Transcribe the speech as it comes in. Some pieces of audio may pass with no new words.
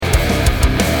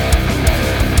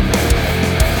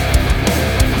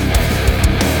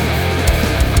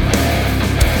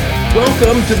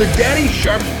welcome to the Daddy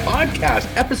Sharps podcast,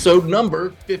 episode number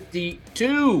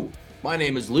 52. My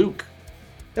name is Luke.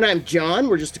 And I'm John.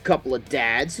 We're just a couple of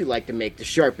dads who like to make the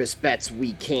sharpest bets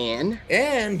we can.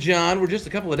 And John, we're just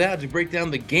a couple of dads who break down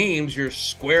the games your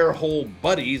square hole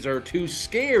buddies are too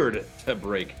scared to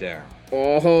break down.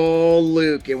 Oh,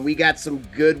 Luke, and we got some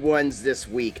good ones this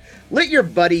week. Let your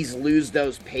buddies lose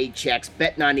those paychecks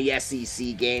betting on the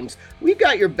SEC games. We've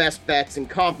got your best bets in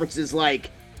conferences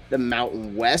like the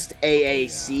Mountain West,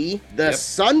 AAC, the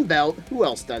Sun Belt, who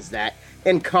else does that,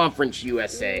 and Conference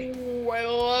USA. Oh, I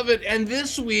love it. And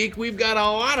this week, we've got a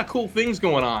lot of cool things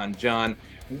going on, John.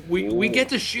 We get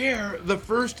to share the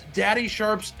first Daddy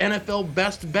Sharps NFL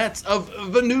best bets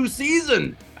of the new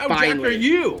season. How jacked are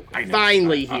you?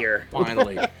 Finally here.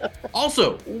 Finally.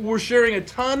 Also, we're sharing a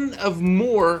ton of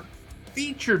more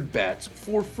featured bets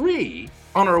for free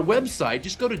on our website.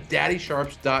 Just go to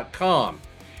daddysharps.com.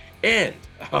 And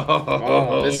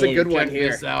this is a good one here.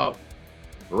 Check this out.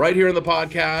 Right here in the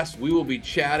podcast, we will be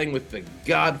chatting with the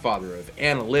godfather of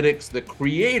analytics, the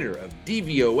creator of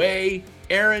DVOA,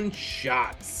 Aaron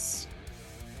Schatz.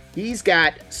 He's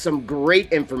got some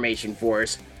great information for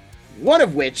us. One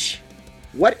of which,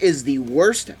 what is the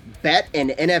worst bet in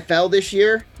NFL this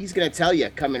year? He's going to tell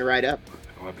you coming right up.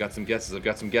 Oh, I've got some guesses.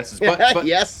 But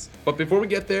yes. But before we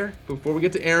get there, before we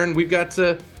get to Aaron, we've got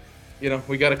to,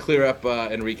 we got to clear up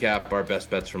and recap our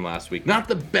best bets from last week. Not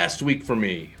the best week for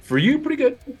me. For you, pretty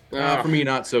good. For me,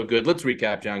 not so good. Let's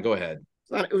recap, John. Go ahead.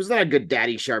 It was not a good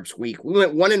Daddy Sharps week. We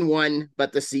went 1-1,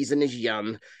 but the season is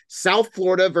young. South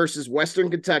Florida versus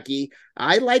Western Kentucky.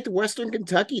 I liked Western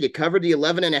Kentucky to cover the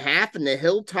 11.5 and the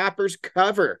Hilltoppers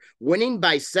cover, winning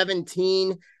by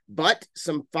 17. But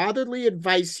some fatherly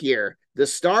advice here. The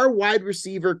star wide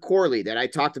receiver Corley that I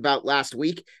talked about last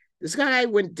week, this guy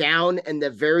went down in the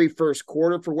very first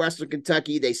quarter for Western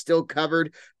Kentucky. They still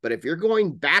covered. But if you're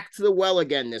going back to the well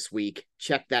again this week,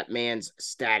 check that man's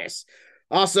status.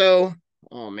 Also,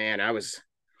 oh man, I was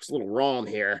a little wrong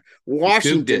here.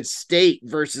 Washington State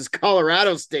versus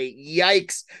Colorado State.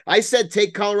 Yikes. I said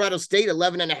take Colorado State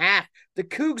 11.5. The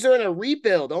Cougs are in a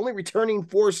rebuild, only returning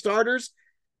 4 starters.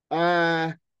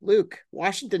 Luke,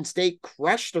 Washington State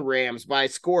crushed the Rams by a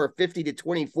score of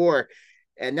 50-24.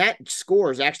 And that score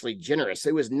is actually generous.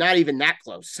 It was not even that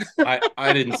close.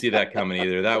 I didn't see that coming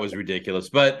either. That was ridiculous.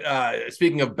 But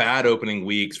speaking of bad opening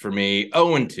weeks for me,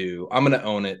 0-2. I'm going to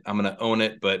own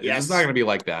it. But It's not going to be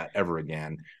like that ever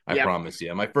again. I promise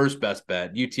you. My first best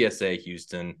bet, UTSA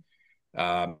Houston.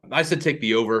 I said take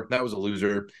the over. That was a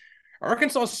loser.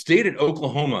 Arkansas State at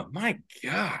Oklahoma. My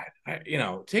God.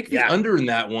 Take the under in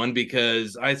that one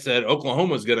because I said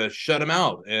Oklahoma's going to shut them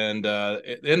out. And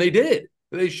they did.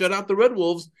 They shut out the Red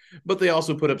Wolves, but they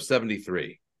also put up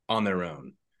 73 on their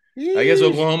own. Yeesh. I guess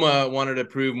Oklahoma wanted to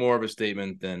prove more of a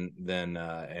statement than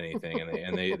anything,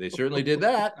 and they certainly did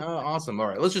that. Awesome. All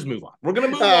right, let's just move on. We're gonna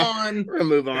move on.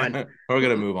 We're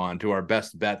gonna move on to our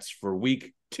best bets for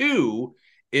week 2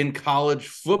 in college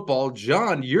football.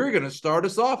 John, you're gonna start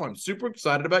us off. I'm super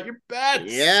excited about your bets.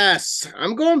 Yes,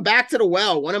 I'm going back to the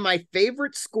well. One of my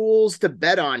favorite schools to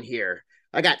bet on here.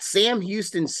 I got Sam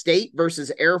Houston State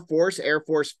versus Air Force. Air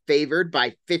Force favored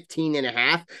by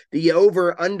 15.5. The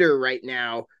over-under right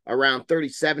now around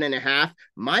 37.5.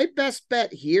 My best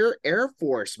bet here, Air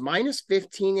Force minus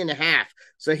 15.5.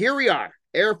 So here we are.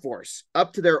 Air Force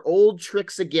up to their old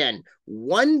tricks again.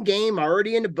 One game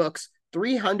already in the books,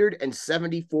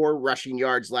 374 rushing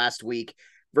yards last week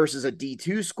versus a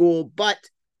D2 school, but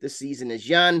the season is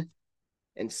young.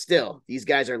 And still, these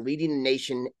guys are leading the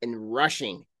nation in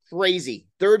rushing. Crazy.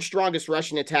 Third strongest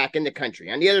rushing attack in the country.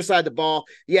 On the other side of the ball,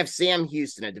 you have Sam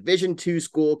Houston, a Division II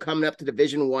school coming up to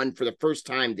Division I for the first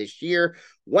time this year.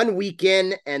 1 week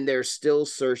in, and they're still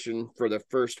searching for the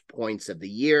first points of the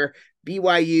year.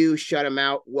 BYU shut them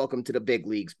out. Welcome to the big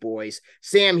leagues, boys.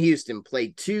 Sam Houston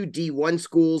played 2 D1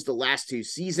 schools the last 2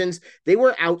 seasons. They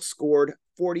were outscored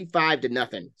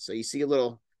 45-0. So you see a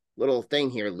little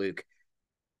thing here, Luke.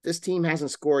 This team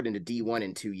hasn't scored into D1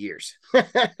 in 2 years.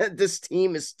 This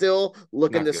team is still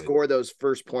looking to score those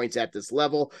first points at this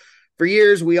level. For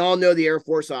years, we all know the Air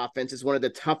Force offense is one of the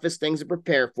toughest things to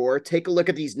prepare for. Take a look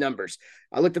at these numbers.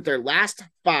 I looked at their last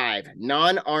 5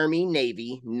 non-Army,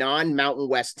 Navy, non-Mountain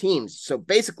West teams. So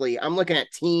basically, I'm looking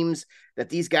at teams that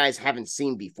these guys haven't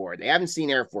seen before. They haven't seen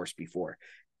Air Force before.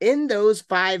 In those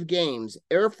 5 games,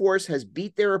 Air Force has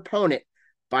beat their opponent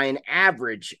by an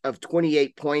average of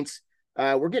 28 points.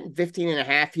 We're getting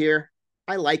 15.5 here.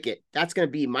 I like it. That's going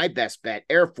to be my best bet.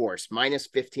 Air Force minus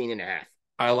 15.5.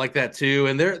 I like that too.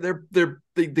 And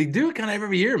they do it kind of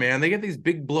every year, man. They get these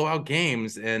big blowout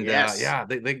games, and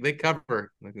they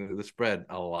cover the spread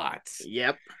a lot.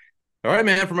 Yep. All right,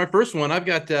 man. For my first one, I've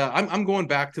got I'm going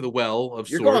back to the well of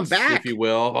You're going sorts, back. if you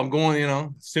will. I'm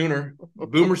going, sooner.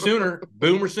 Boomer sooner.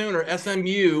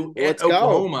 SMU at Let's go.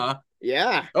 Oklahoma.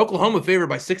 Yeah. Oklahoma favored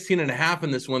by 16.5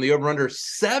 in this one. The over-under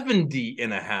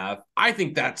 70.5. I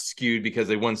think that's skewed because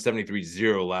they won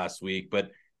 73-0 last week.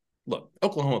 But look,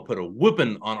 Oklahoma put a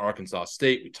whooping on Arkansas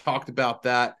State. We talked about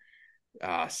that.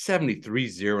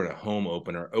 73-0 in a home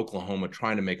opener. Oklahoma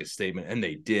trying to make a statement, and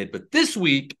they did. But this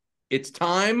week, it's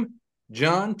time,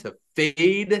 John, to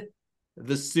fade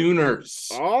the Sooners.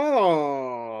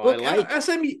 Oh, Look, I like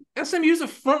SMU is a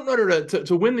front runner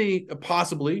to win the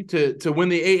possibly to win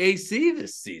the AAC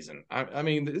this season. I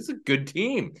mean, this is a good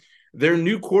team. Their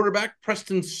new quarterback,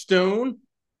 Preston Stone,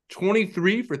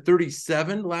 23 for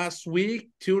 37 last week,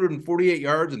 248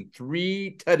 yards and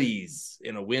 3 tutties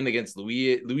in a win against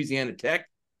Louisiana Tech.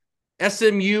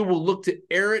 SMU will look to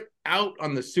air it out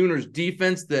on the Sooners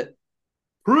defense that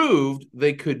proved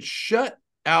they could shut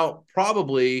out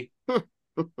probably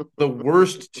the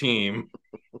worst team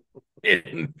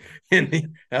in the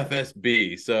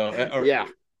FSB. So, yeah.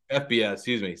 FBS,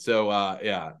 excuse me. So,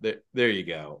 there you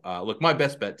go. Look, my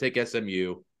best bet, take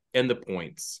SMU and the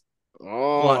points.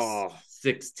 Plus Oh,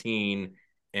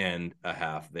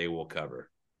 16.5. They will cover.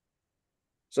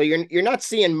 so you're not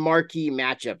seeing marquee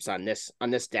matchups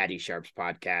on this Daddy Sharps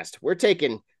podcast. We're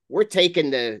taking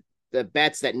the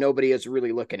bets that nobody is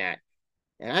really looking at.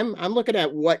 And I'm looking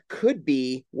at what could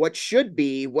be, what should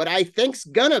be, what I think's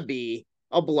gonna be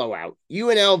a blowout.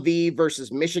 UNLV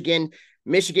versus Michigan.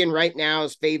 Michigan right now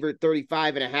is favored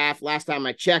 35.5. Last time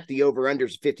I checked, the over-under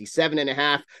is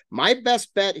 57.5. My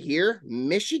best bet here,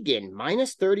 Michigan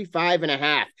minus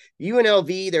 35.5.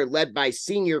 UNLV, they're led by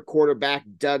senior quarterback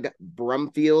Doug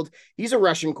Brumfield. He's a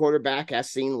Russian quarterback,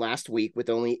 as seen last week, with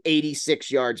only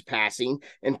 86 yards passing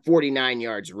and 49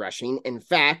 yards rushing. In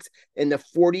fact, in the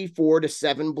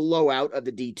 44-7 blowout of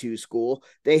the D2 school,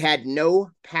 they had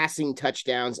no passing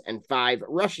touchdowns and 5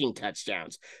 rushing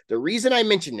touchdowns. The reason I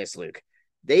mention this, Luke,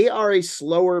 they are a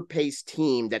slower paced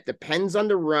team that depends on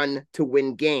the run to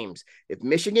win games. If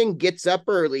Michigan gets up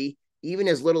early, even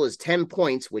as little as 10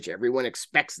 points, which everyone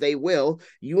expects they will,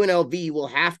 UNLV will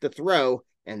have to throw,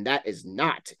 and that is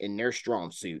not in their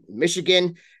strong suit.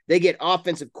 Michigan, they get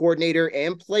offensive coordinator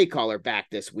and play caller back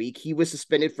this week. He was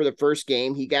suspended for the first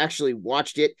game. He actually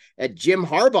watched it at Jim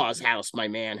Harbaugh's house, my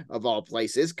man, of all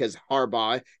places, because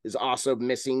Harbaugh is also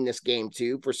missing this game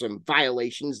too for some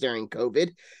violations during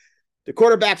COVID. The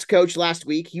quarterback's coach last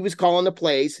week, he was calling the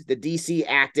plays. The DC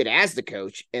acted as the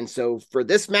coach. And so for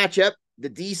this matchup, the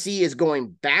DC is going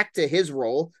back to his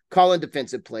role, calling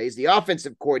defensive plays. The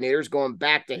offensive coordinator is going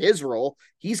back to his role.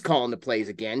 He's calling the plays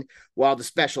again, while the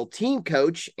special team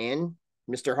coach and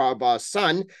Mr. Harbaugh's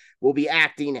son will be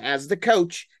acting as the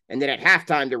coach. And then at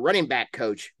halftime, the running back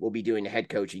coach will be doing the head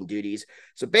coaching duties.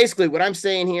 So basically what I'm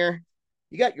saying here,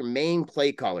 you got your main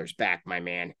play callers back, my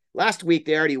man. Last week,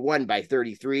 they already won by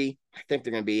 33. I think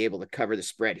they're going to be able to cover the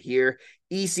spread here.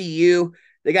 ECU,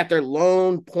 they got their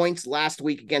lone points last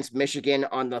week against Michigan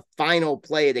on the final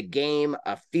play of the game,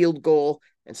 a field goal.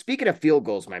 And speaking of field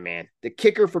goals, my man, the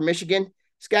kicker for Michigan,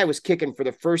 this guy was kicking for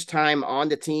the first time on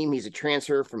the team. He's a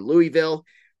transfer from Louisville.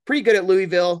 Pretty good at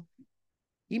Louisville.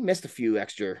 He missed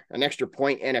an extra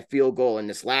point and a field goal in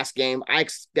this last game. I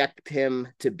expect him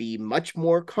to be much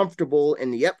more comfortable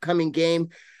in the upcoming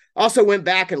game. Also went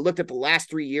back and looked at the last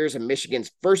 3 years of Michigan's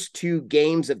first 2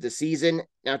 games of the season.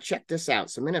 Now check this out.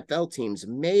 Some NFL teams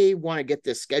may want to get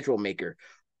this schedule maker.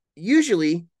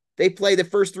 Usually they play the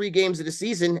first 3 games of the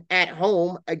season at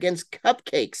home against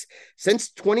cupcakes.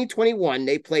 Since 2021,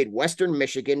 they played Western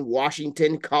Michigan,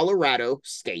 Washington, Colorado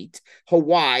State,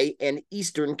 Hawaii, and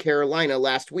Eastern Carolina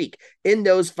last week. In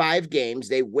those 5 games,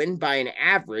 they win by an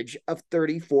average of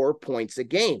 34 points a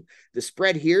game. The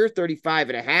spread here,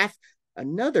 35.5.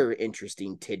 Another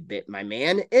interesting tidbit, my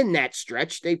man. In that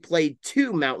stretch, they played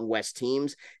 2 Mountain West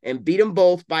teams and beat them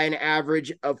both by an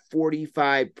average of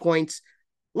 45 points.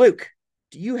 Luke,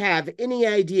 do you have any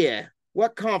idea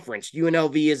what conference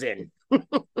UNLV is in?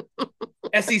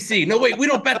 SEC. No, wait, we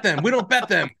don't bet them. We don't bet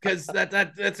them because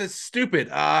that's a stupid.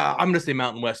 I'm gonna say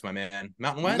Mountain West, my man.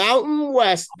 Mountain West. Mountain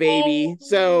West, baby.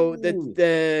 So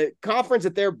the conference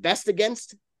that they're best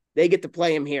against, they get to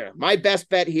play him here. My best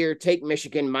bet here, take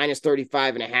Michigan minus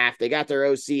 35.5. They got their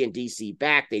OC and DC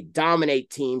back. They dominate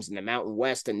teams in the Mountain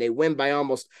West, and they win by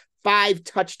almost 5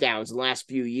 touchdowns in the last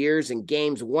few years in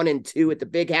games 1 and 2 at the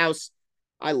Big House.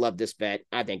 I love this bet.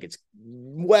 I think it's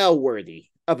well worthy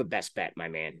of a best bet, my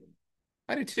man.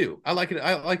 I do too. I like it.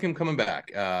 I like him coming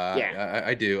back. Yeah,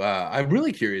 I do. I'm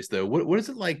really curious though. What is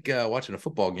it like watching a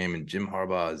football game in Jim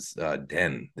Harbaugh's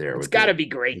den there? it's got to be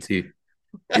great.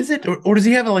 Is it, or does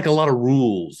he have like a lot of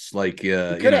rules? Like, He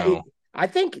could have. I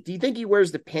think. Do you think he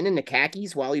wears the pin and the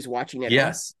khakis while he's watching at home?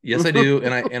 Yes, I do,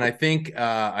 and I think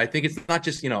it's not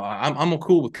just I'm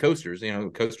cool with coasters.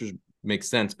 Coasters make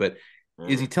sense, but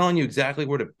is he telling you exactly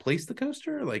where to place the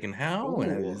coaster, like and how?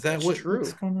 And Oh, is that that's what's true.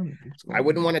 going on? I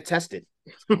wouldn't want to test it.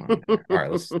 What's going on there? All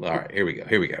right. Here we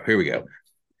go.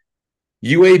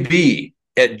 UAB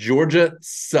at Georgia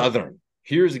Southern.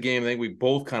 Here's a game I think we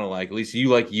both kind of like. At least you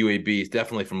like UAB. It's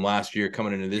definitely from last year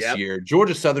coming into this year.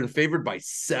 Georgia Southern favored by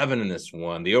 7 in this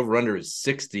one. The over-under is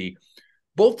 60.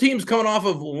 Both teams coming off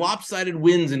of lopsided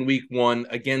wins in week 1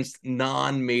 against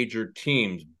non-major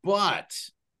teams. But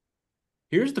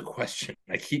here's the question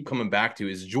I keep coming back to.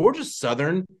 Is Georgia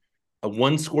Southern a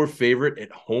one-score favorite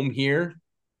at home here?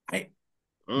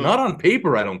 Not on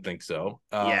paper, I don't think so.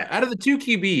 Out of the 2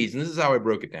 QBs, and this is how I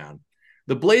broke it down,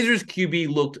 the Blazers QB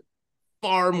looked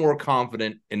far more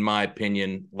confident, in my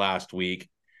opinion, last week.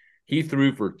 He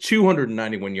threw for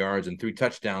 291 yards and 3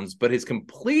 touchdowns, but his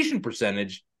completion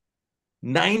percentage,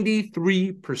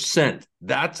 93%.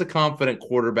 That's a confident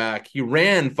quarterback. He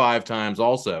ran 5 times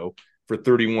also for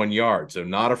 31 yards, so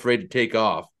not afraid to take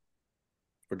off.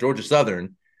 For Georgia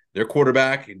Southern, their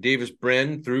quarterback, Davis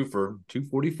Brin, threw for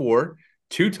 244,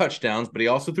 2 touchdowns, but he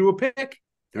also threw a pick.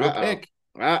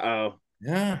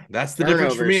 Yeah, that's the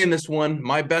difference for me in this one.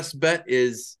 My best bet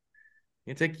is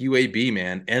you take UAB,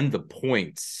 man, and the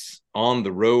points on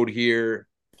the road here,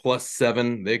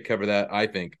 +7. They cover that, I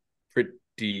think,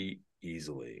 pretty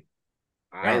easily.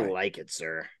 I like it,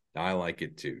 sir. I like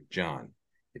it too. John,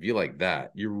 if you like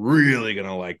that, you're really going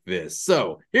to like this.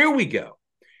 So here we go.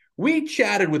 We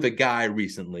chatted with a guy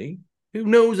recently who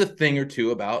knows a thing or two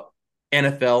about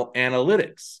NFL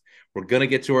analytics. We're going to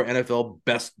get to our NFL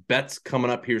best bets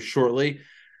coming up here shortly.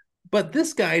 But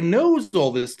this guy knows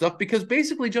all this stuff because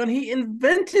basically, John, he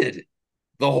invented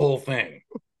the whole thing.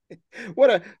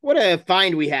 What a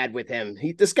find we had with him.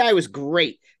 This guy was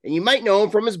great. And you might know him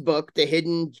from his book, The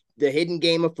Hidden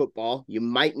Game of Football. You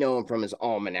might know him from his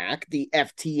almanac, the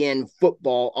FTN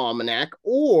Football Almanac,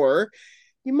 or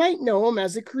you might know him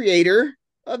as the creator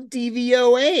of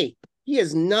DVOA. He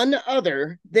is none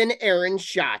other than Aaron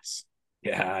Schatz.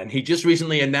 Yeah, and he just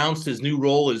recently announced his new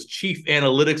role as Chief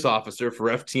Analytics Officer for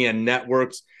FTN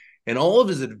Networks, and all of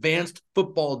his advanced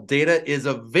football data is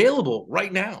available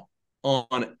right now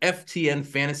on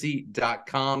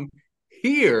ftnfantasy.com.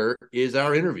 Here is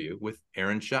our interview with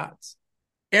Aaron Schatz.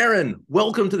 Aaron,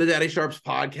 welcome to the Daddy Sharps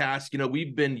podcast.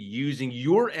 We've been using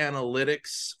your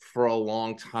analytics for a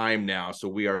long time now, so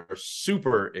we are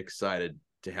super excited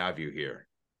to have you here.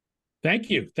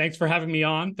 Thank you. Thanks for having me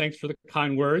on. Thanks for the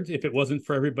kind words. If it wasn't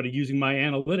for everybody using my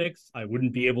analytics, I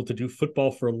wouldn't be able to do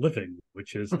football for a living,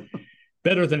 which is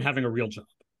better than having a real job.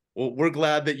 Well, we're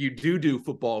glad that you do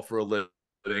football for a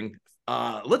living.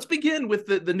 Let's begin with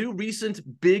the new recent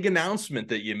big announcement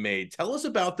that you made. Tell us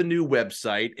about the new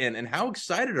website and how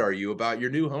excited are you about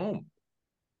your new home?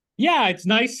 Yeah, it's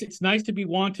nice. It's nice to be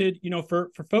wanted.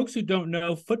 For folks who don't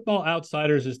know, Football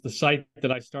Outsiders is the site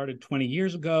that I started 20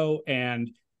 years ago, and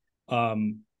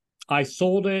I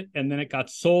sold it, and then it got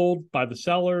sold by the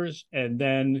sellers, and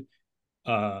then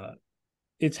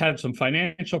it's had some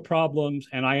financial problems,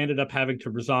 and I ended up having to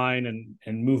resign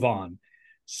and move on.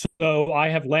 So I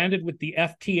have landed with the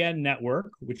FTN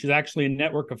network, which is actually a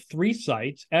network of 3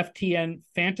 sites: FTN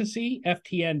Fantasy,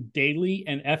 FTN Daily,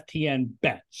 and FTN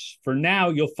Bets. For now,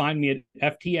 you'll find me at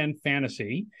FTN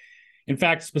Fantasy. In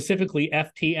fact, specifically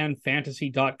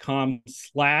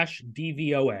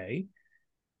ftnfantasy.com/DVOA.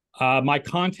 My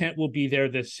content will be there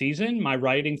this season, my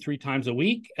writing 3 times a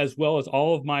week, as well as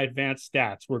all of my advanced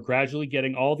stats. We're gradually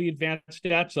getting all the advanced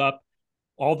stats up.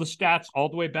 All the stats all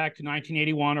the way back to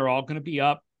 1981 are all going to be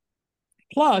up.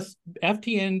 Plus,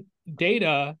 FTN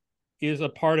Data is a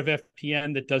part of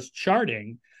FTN that does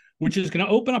charting, which is going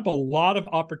to open up a lot of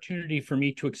opportunity for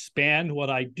me to expand what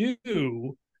I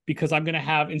do, because I'm going to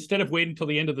have, instead of waiting until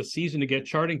the end of the season to get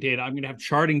charting data, I'm going to have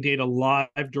charting data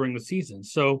live during the season.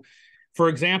 So, for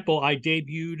example, I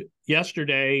debuted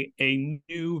yesterday a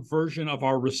new version of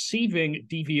our receiving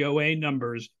DVOA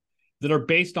numbers that are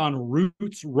based on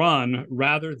routes run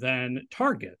rather than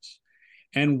targets.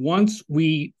 And once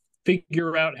we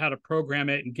figure out how to program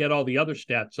it and get all the other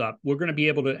stats up, we're going to be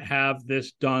able to have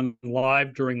this done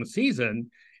live during the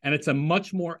season. And it's a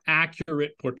much more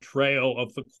accurate portrayal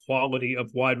of the quality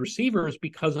of wide receivers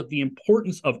because of the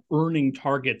importance of earning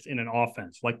targets in an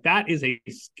offense. Like, that is a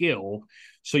skill.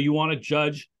 So you want to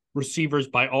judge receivers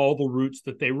by all the routes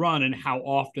that they run and how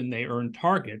often they earn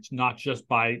targets, not just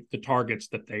by the targets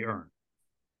that they earn.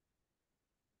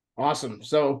 Awesome.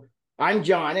 So I'm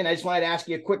John, and I just wanted to ask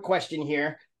you a quick question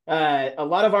here. A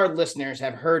lot of our listeners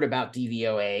have heard about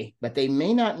DVOA, but they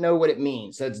may not know what it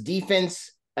means. So it's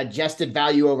defense adjusted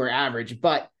value over average,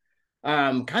 but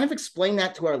kind of explain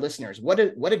that to our listeners. What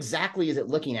exactly is it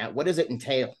looking at? What does it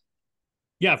entail?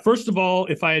 Yeah, first of all,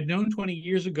 if I had known 20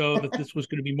 years ago that this was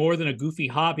going to be more than a goofy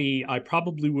hobby, I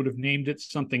probably would have named it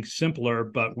something simpler.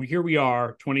 But here we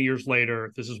are 20 years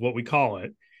later. This is what we call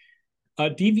it.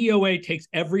 DVOA takes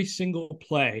every single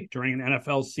play during an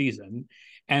NFL season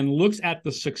and looks at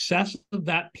the success of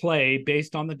that play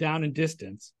based on the down and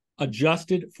distance,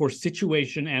 adjusted for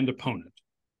situation and opponent.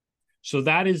 So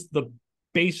that is the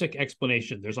basic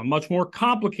explanation. There's a much more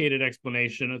complicated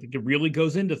explanation. I think it really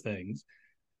goes into things.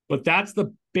 But that's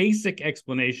the basic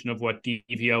explanation of what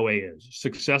DVOA is.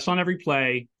 Success on every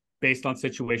play based on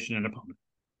situation and opponent.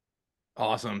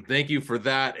 Awesome. Thank you for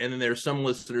that. And then there's some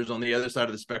listeners on the other side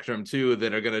of the spectrum too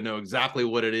that are going to know exactly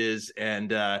what it is.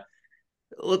 And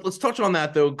let's touch on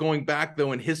that though, going back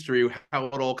though in history, how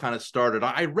it all kind of started.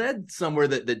 I read somewhere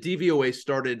that the DVOA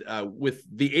started with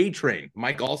the A Train,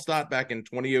 Mike Allstott back in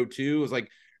 2002. It was like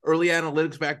early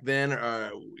analytics back then,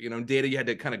 data you had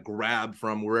to kind of grab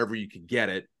from wherever you could get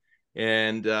it.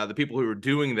 And the people who were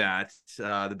doing that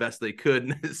the best they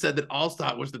could said that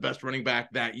Allstott was the best running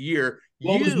back that year.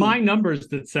 Well, it was my numbers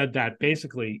that said that,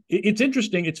 basically. It's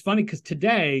interesting. It's funny because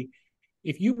today,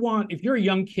 if you're a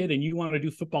young kid and you want to do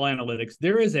football analytics,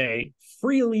 there is a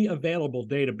freely available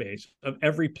database of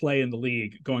every play in the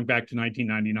league going back to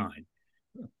 1999.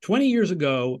 20 years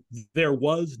ago, there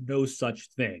was no such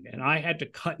thing. And I had to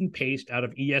cut and paste out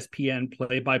of ESPN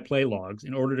play-by-play logs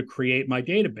in order to create my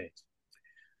database.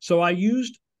 So I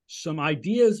used some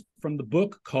ideas from the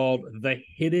book called The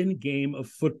Hidden Game of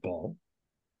Football,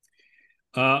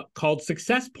 called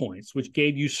Success Points, which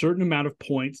gave you a certain amount of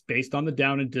points based on the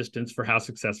down and distance for how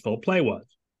successful a play was.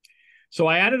 So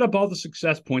I added up all the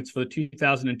success points for the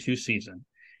 2002 season,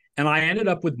 and I ended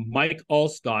up with Mike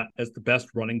Allstott as the best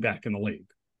running back in the league.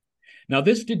 Now,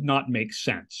 this did not make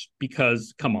sense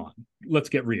because, come on, let's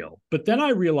get real. But then I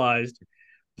realized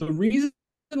the reason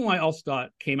why Allstott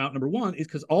came out number one is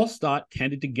because Allstott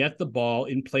tended to get the ball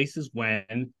in places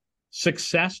when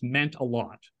success meant a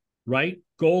lot, right?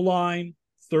 Goal line,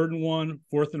 3rd and 1,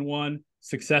 4th and 1,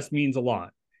 success means a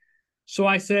lot. So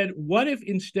I said, what if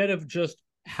instead of just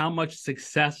how much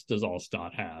success does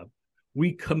Allstott have,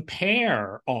 we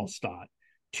compare Allstott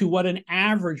to what an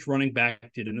average running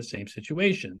back did in the same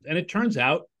situation? And it turns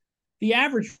out the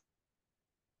average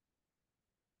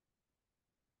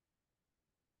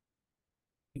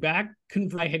back,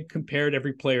 I had compared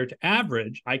every player to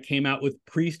average. I came out with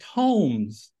Priest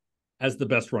Holmes as the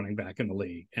best running back in the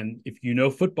league. And if you know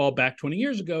football back 20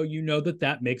 years ago, you know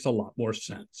that makes a lot more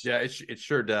sense. Yeah, it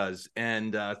sure does.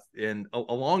 And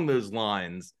along those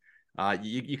lines,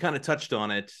 you kind of touched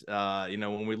on it.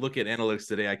 When we look at analytics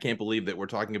today, I can't believe that we're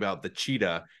talking about the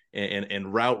cheetah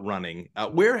and route running.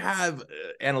 Where have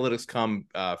analytics come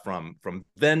from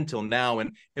then till now?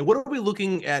 And what are we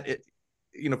looking at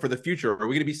for the future? Are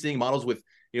we going to be seeing models with,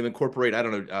 incorporate, I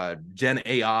don't know, Gen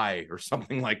AI or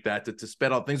something like that to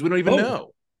sped out things we don't even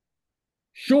know?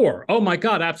 Sure. Oh my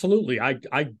God, absolutely. I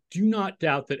do not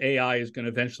doubt that AI is going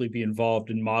to eventually be involved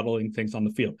in modeling things on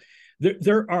the field.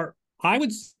 I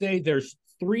would say there's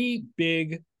 3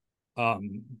 big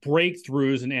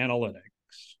breakthroughs in analytics.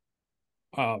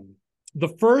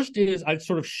 The first is I'd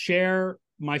sort of share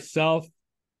myself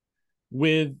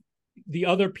with the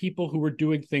other people who were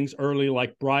doing things early,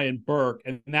 like Brian Burke,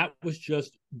 and that was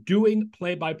just doing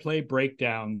play-by-play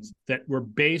breakdowns that were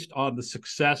based on the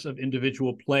success of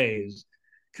individual plays,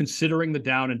 considering the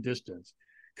down and distance.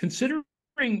 Considering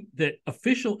that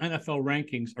official NFL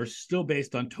rankings are still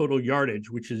based on total yardage,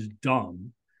 which is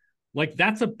dumb, like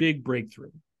that's a big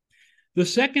breakthrough. The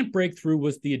second breakthrough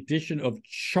was the addition of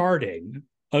charting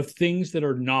of things that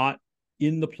are not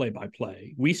in the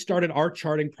play-by-play. We started our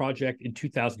charting project in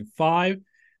 2005.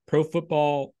 Pro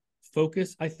Football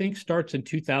Focus, I think, starts in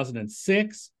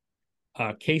 2006.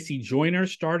 Casey Joyner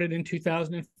started in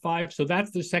 2005. So that's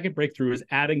the second breakthrough, is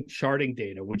adding charting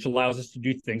data, which allows us to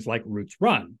do things like routes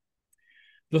run.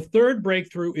 The third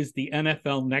breakthrough is the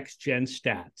NFL Next Gen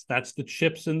Stats. That's the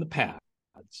chips and the pads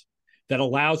that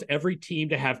allows every team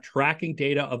to have tracking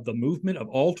data of the movement of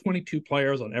all 22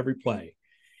 players on every play.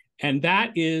 And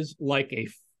that is like a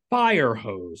fire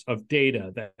hose of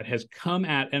data that has come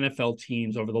at NFL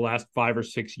teams over the last 5 or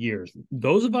 6 years.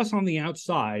 Those of us on the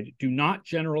outside do not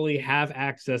generally have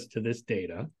access to this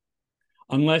data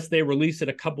unless they release it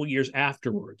a couple years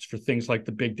afterwards for things like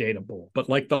the Big Data Bowl. But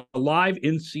like the live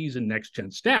in-season next-gen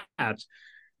stats,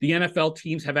 the NFL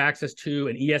teams have access to,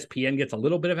 and ESPN gets a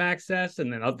little bit of access,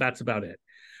 and then that's about it.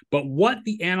 But what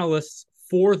the analysts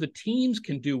for the teams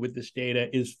can do with this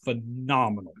data is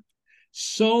phenomenal.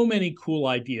 So many cool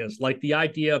ideas, like the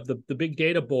idea of the big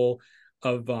data bowl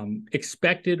of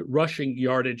expected rushing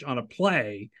yardage on a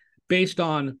play based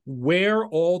on where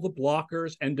all the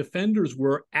blockers and defenders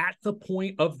were at the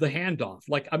point of the handoff.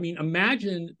 Like, I mean,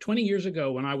 imagine 20 years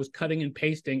ago when I was cutting and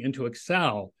pasting into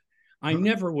Excel, I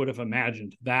never would have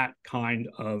imagined that kind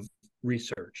of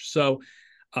research. So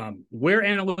where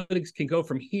analytics can go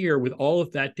from here with all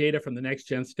of that data from the next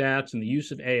gen stats and the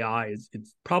use of AI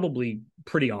it's probably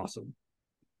pretty awesome.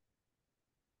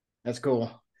 That's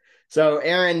cool. So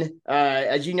Aaron,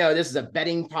 as you know, this is a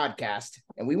betting podcast,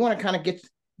 and we want to kind of get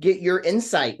your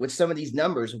insight with some of these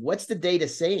numbers. What's the data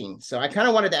saying? So I kind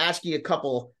of wanted to ask you a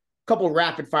couple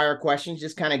rapid fire questions.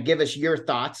 Just kind of give us your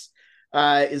thoughts.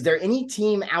 Is there any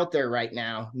team out there right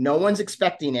now? No one's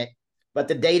expecting it, but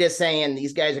the data saying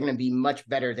these guys are going to be much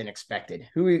better than expected.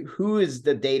 Who is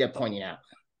the data pointing out?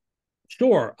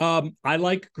 Sure. I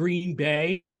like Green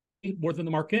Bay more than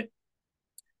the market,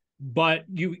 but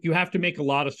you have to make a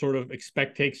lot of sort of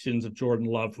expectations of Jordan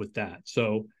Love with that.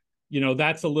 So,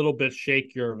 that's a little bit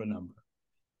shakier of a number.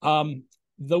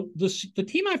 The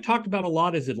team I've talked about a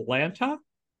lot is Atlanta.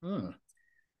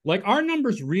 Like, our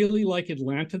numbers really like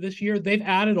Atlanta this year. They've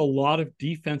added a lot of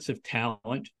defensive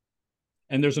talent,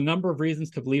 and there's a number of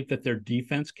reasons to believe that their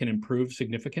defense can improve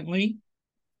significantly.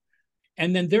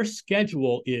 And then their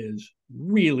schedule is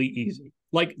really easy.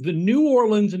 Like, the New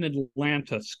Orleans and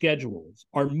Atlanta schedules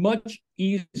are much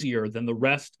easier than the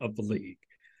rest of the league.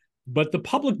 But the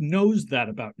public knows that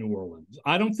about New Orleans.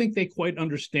 I don't think they quite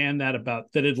understand that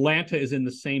Atlanta is in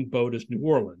the same boat as New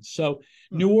Orleans. So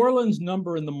New Orleans'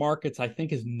 number in the markets, I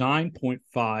think, is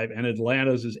 9.5, and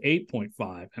Atlanta's is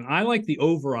 8.5. And I like the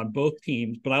over on both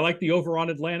teams, but I like the over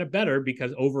on Atlanta better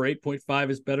because over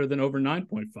 8.5 is better than over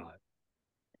 9.5.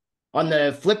 On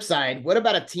the flip side, what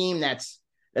about a team that's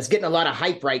getting a lot of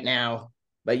hype right now,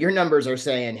 but your numbers are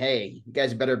saying, hey, you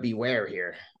guys better beware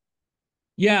here?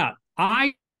 Yeah,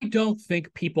 I don't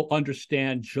think people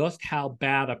understand just how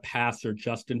bad a passer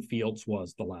Justin Fields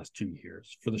was the last 2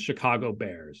 years for the Chicago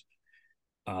Bears.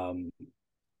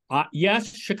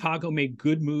 Yes, Chicago made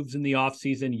good moves in the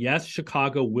offseason. Yes,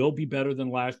 Chicago will be better than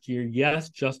last year. Yes,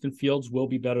 Justin Fields will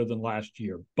be better than last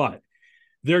year, but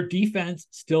their defense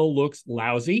still looks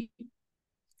lousy.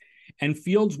 And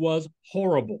Fields was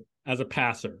horrible as a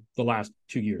passer the last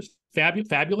 2 years.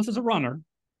 Fabulous as a runner,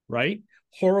 right?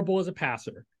 Horrible as a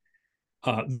passer.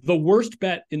 The worst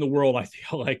bet in the world, I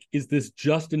feel like, is this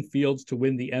Justin Fields to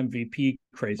win the MVP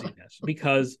craziness.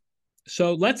 Because,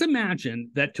 so let's imagine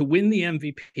that to win the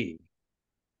MVP,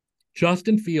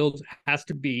 Justin Fields has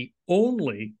to be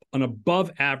only an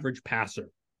above average passer,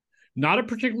 not a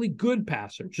particularly good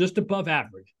passer, just above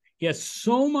average. He has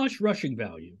so much rushing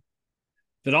value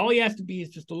that all he has to be is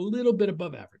just a little bit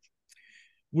above average.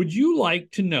 Would you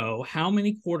like to know how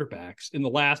many quarterbacks in the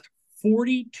last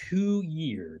 42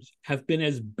 years have been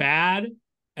as bad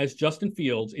as Justin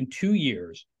Fields in 2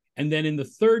 years, and then in the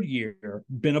third year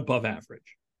been above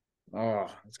average? Oh,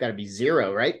 it's got to be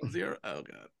zero, right? Zero. Oh,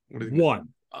 God. What is One.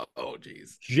 Oh,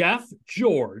 geez. Jeff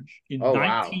George in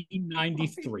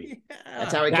 1993. Wow.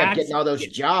 That's how he kept getting all those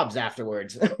jobs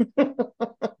afterwards.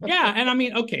 Yeah, and I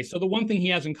mean, okay, so the one thing he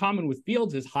has in common with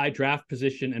Fields is high draft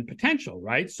position and potential,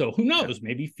 right? So who knows?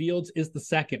 Maybe Fields is the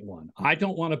second one. I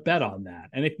don't want to bet on that.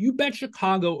 And if you bet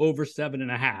Chicago over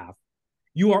 7.5,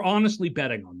 you are honestly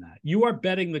betting on that. You are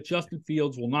betting that Justin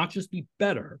Fields will not just be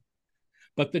better,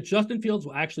 but that Justin Fields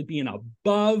will actually be an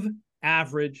above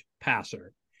average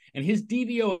passer. And his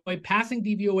DVOA, passing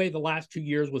DVOA the last 2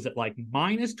 years was at like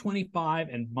minus 25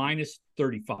 and minus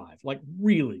 35, like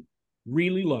really,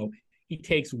 really low. He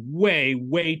takes way,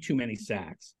 way too many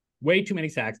sacks, way too many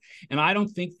sacks. And I don't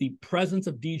think the presence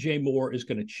of DJ Moore is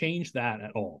going to change that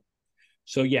at all.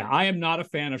 So, yeah, I am not a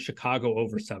fan of Chicago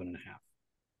over 7.5.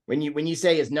 When you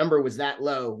say his number was that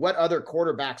low, what other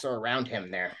quarterbacks are around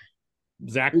him there?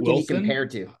 Zach Who Wilson. Can he compare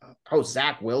to? Oh,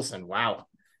 Zach Wilson. Wow.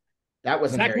 That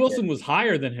wasn't Zach Wilson was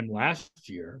higher than him last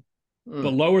year,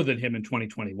 but lower than him in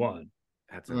 2021.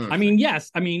 That's I mean, yes.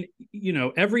 I mean,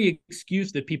 every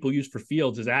excuse that people use for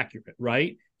Fields is accurate,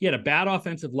 right? He had a bad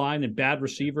offensive line and bad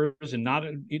receivers and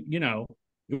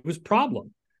it was a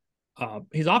problem.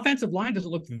 His offensive line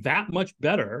doesn't look that much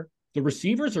better. The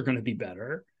receivers are going to be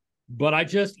better, but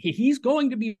he's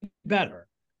going to be better.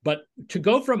 But to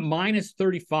go from minus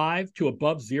 35 to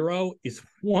above zero is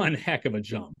one heck of a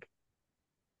jump.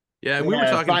 Yeah, we were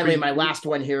talking. Finally, my last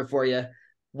one here for you.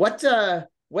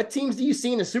 What teams do you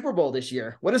see in the Super Bowl this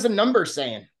year? What is the number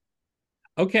saying?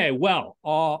 Okay, well,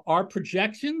 our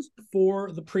projections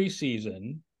for the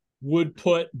preseason would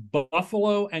put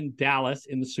Buffalo and Dallas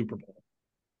in the Super Bowl.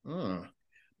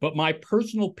 But my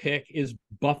personal pick is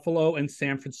Buffalo and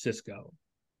San Francisco.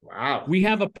 Wow. We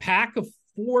have a pack of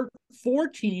four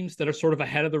teams that are sort of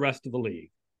ahead of the rest of the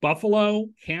league. Buffalo,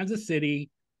 Kansas City,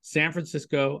 San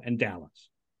Francisco, and Dallas.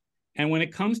 And when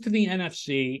it comes to the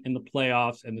NFC in the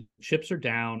playoffs and the chips are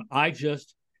down,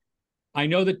 I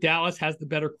know that Dallas has the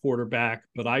better quarterback,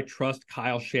 but I trust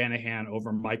Kyle Shanahan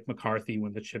over Mike McCarthy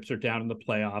when the chips are down in the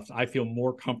playoffs. I feel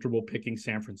more comfortable picking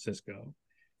San Francisco.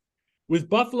 With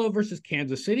Buffalo versus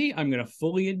Kansas City, I'm going to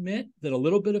fully admit that a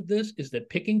little bit of this is that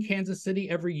picking Kansas City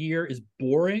every year is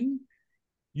boring.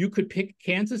 You could pick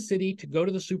Kansas City to go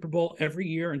to the Super Bowl every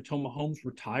year until Mahomes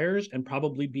retires and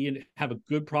probably have a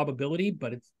good probability,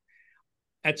 but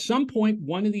at some point,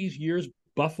 one of these years,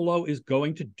 Buffalo is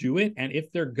going to do it. And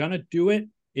if they're going to do it,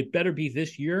 it better be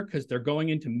this year because they're going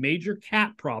into major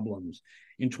cap problems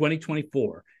in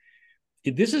 2024.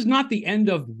 This is not the end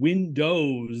of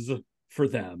windows for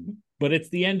them, but it's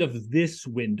the end of this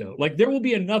window. Like there will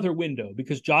be another window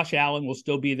because Josh Allen will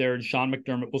still be there and Sean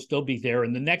McDermott will still be there.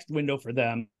 And the next window for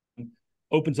them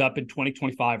opens up in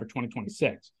 2025 or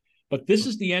 2026. But this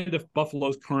is the end of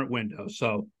Buffalo's current window.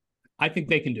 So I think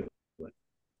they can do it.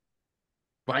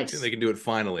 Nice. They can do it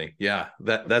finally. Yeah,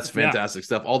 that's fantastic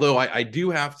stuff. Although I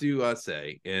do have to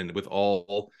say, and with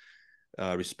all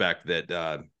respect,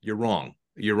 that you're wrong.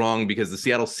 You're wrong because the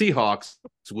Seattle Seahawks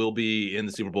will be in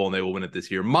the Super Bowl and they will win it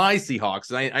this year. My Seahawks,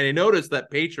 and I noticed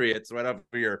that Patriots right up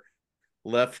your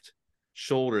left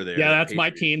shoulder there. Yeah, that's my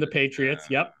team, the Patriots.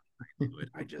 Yep.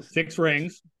 I just 6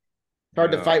 rings.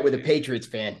 Hard to fight with a Patriots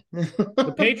fan.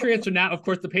 The Patriots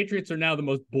are now the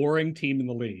most boring team in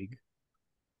the league.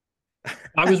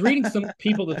 I was reading some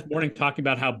people this morning talking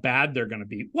about how bad they're going to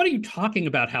be. What are you talking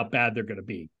about how bad they're going to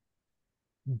be?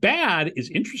 Bad is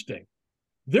interesting.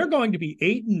 They're going to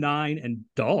be 8-9 and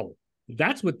dull.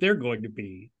 That's what they're going to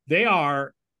be.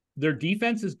 Their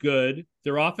defense is good.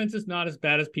 Their offense is not as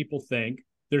bad as people think.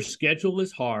 Their schedule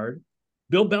is hard.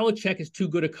 Bill Belichick is too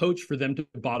good a coach for them to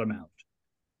bottom out.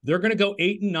 They're going to go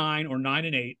 8-9 or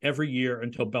 9-8 every year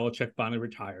until Belichick finally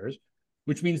retires,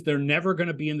 which means they're never going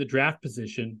to be in the draft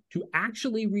position to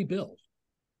actually rebuild.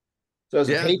 So as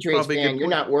a Patriots fan, you're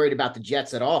not worried about the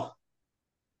Jets at all.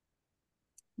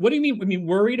 What do you mean? I mean,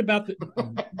 worried about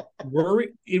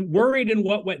worried in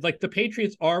what way? Like the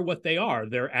Patriots are what they are.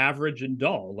 They're average and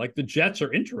dull. Like the Jets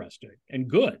are interesting and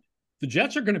good. The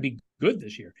Jets are going to be good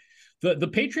this year. The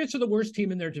Patriots are the worst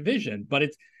team in their division, but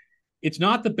it's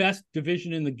not the best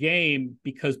division in the game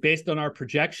because based on our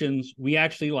projections, we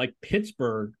actually like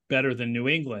Pittsburgh better than New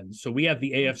England. So we have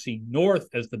the AFC North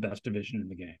as the best division in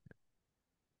the game.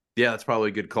 Yeah, that's probably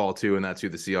a good call too, and that's who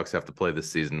the Seahawks have to play this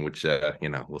season. Which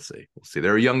we'll see.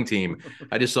 They're a young team.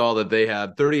 I just saw that they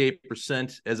have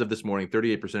 38% as of this morning.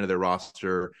 38% of their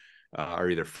roster are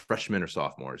either freshmen or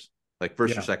sophomores, like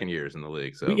first or second years in the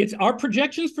league. So it's our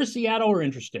projections for Seattle are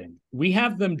interesting. We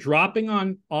have them dropping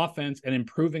on offense and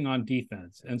improving on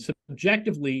defense. And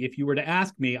subjectively, if you were to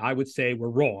ask me, I would say we're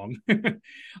wrong.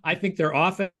 I think their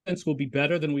offense will be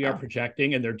better than we are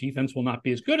projecting, and their defense will not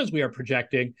be as good as we are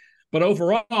projecting. But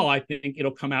overall, I think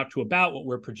it'll come out to about what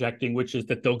we're projecting, which is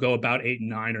that they'll go about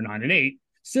 8-9 or 9-8,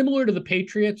 similar to the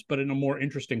Patriots, but in a more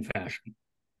interesting fashion.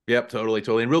 Yep, totally.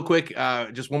 And real quick,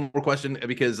 just one more question,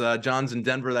 because John's in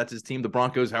Denver. That's his team, the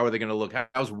Broncos. How are they going to look?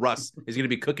 How's Russ? Is he going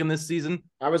to be cooking this season?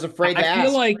 I was afraid to ask. I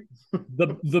feel like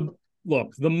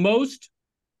the most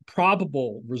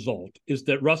probable result is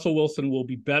that Russell Wilson will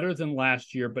be better than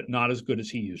last year, but not as good as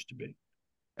he used to be.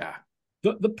 Yeah.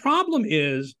 The problem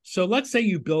is, so let's say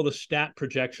you build a stat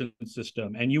projection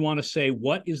system and you want to say,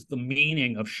 what is the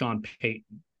meaning of Sean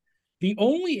Payton? The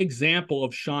only example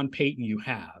of Sean Payton you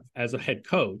have as a head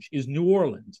coach is New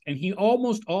Orleans, and he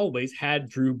almost always had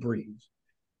Drew Brees.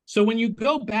 So when you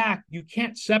go back, you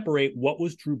can't separate what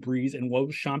was Drew Brees and what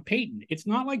was Sean Payton. It's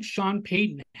not like Sean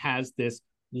Payton has this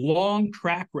long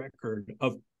track record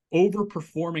of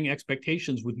overperforming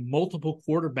expectations with multiple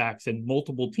quarterbacks and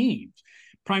multiple teams.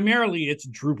 Primarily, it's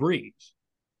Drew Brees.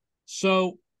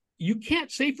 So you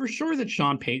can't say for sure that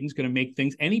Sean Payton's going to make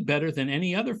things any better than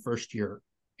any other first-year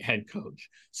head coach.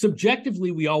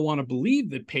 Subjectively, we all want to believe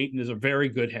that Payton is a very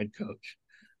good head coach.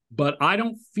 But I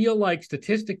don't feel like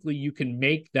statistically you can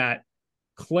make that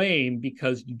claim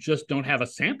because you just don't have a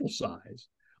sample size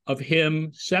of him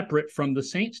separate from the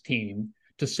Saints team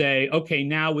to say, okay,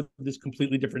 now with this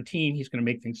completely different team, he's going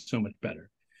to make things so much better.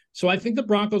 So I think the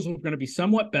Broncos are going to be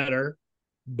somewhat better,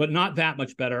 but not that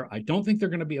much better. I don't think they're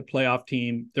going to be a playoff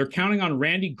team. They're counting on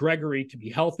Randy Gregory to be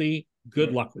healthy.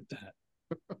 Good luck with that.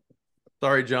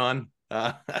 Sorry, John.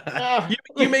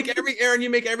 You make Aaron, you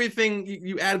make everything,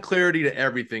 you add clarity to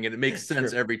everything, and it makes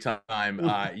sense every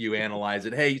time you analyze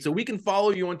it. Hey, so we can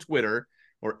follow you on Twitter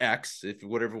or X, if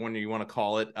whatever one you want to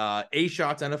call it, A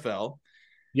Schatz NFL.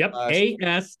 Yep,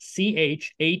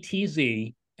 ASCHATZ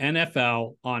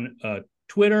NFL on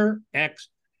Twitter, X,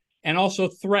 and also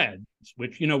Threads,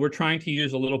 which, we're trying to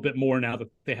use a little bit more now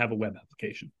that they have a web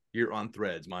application. You're on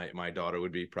Threads. My daughter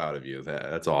would be proud of you.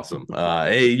 That's awesome.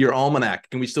 Hey, your almanac.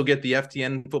 Can we still get the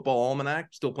FTN football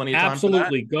almanac? Still plenty of time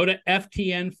Absolutely. for that? Go to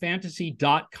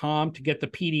ftnfantasy.com to get the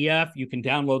PDF. You can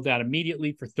download that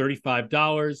immediately for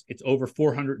 $35. It's over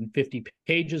 450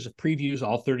 pages of previews,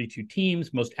 all 32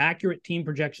 teams, most accurate team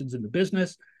projections in the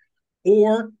business.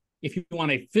 Or if you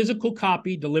want a physical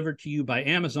copy delivered to you by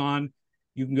Amazon,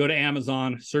 you can go to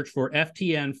Amazon, search for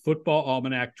FTN Football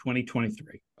Almanac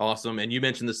 2023. Awesome. And you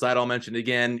mentioned the site. I'll mention it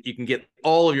again. You can get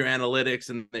all of your analytics,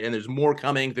 and there's more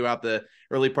coming throughout the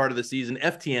early part of the season.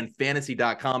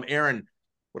 FTNfantasy.com. Aaron,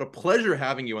 what a pleasure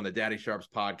having you on the Daddy Sharps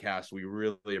podcast. We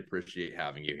really appreciate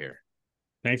having you here.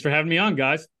 Thanks for having me on,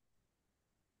 guys.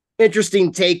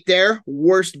 Interesting take there.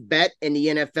 Worst bet in the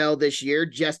NFL this year.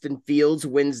 Justin Fields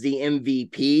wins the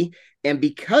MVP. And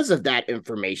because of that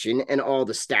information and all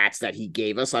the stats that he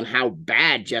gave us on how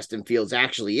bad Justin Fields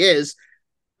actually is,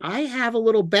 I have a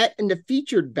little bet in the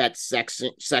featured bets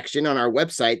section on our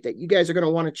website that you guys are going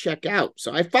to want to check out.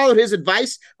 So I followed his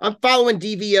advice. I'm following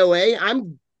DVOA.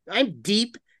 I'm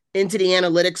deep into the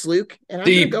analytics, Luke, and I'm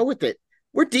going to go with it.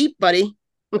 We're deep, buddy.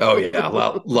 Oh yeah,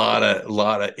 a lot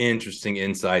of interesting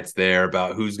insights there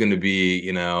about who's going to be,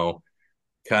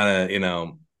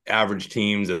 average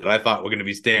teams that I thought were going to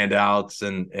be standouts,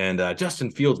 and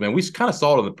Justin Fields, man, we kind of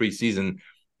saw it in the preseason.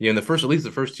 In the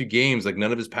first 2 games, like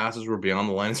none of his passes were beyond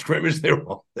the line of scrimmage. They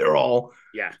were all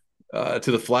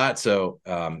to the flat. So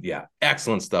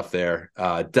excellent stuff there.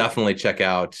 Definitely check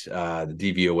out the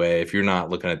DVOA if you're not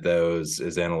looking at those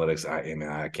as analytics.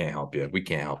 I can't help you. We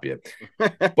can't help you.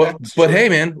 But hey,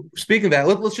 man, speaking of that,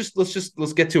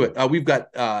 let's get to it. We've got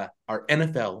our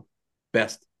NFL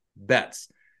best bets.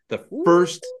 The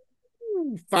first,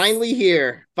 finally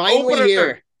here.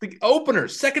 The opener,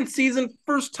 second season,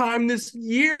 first time this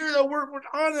year that we're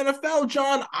on NFL.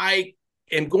 John, I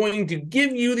am going to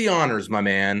give you the honors, my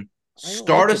man.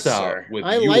 Start us out with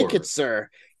I like it,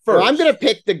 sir. First, well, I'm going to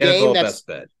pick the game best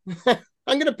bet.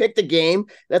 I'm going to pick the game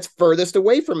that's furthest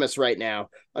away from us right now.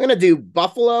 I'm going to do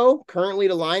Buffalo, currently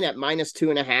the line at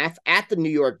 -2.5 at the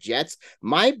New York Jets.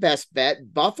 My best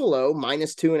bet, Buffalo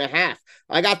 -2.5.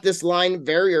 I got this line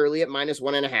very early at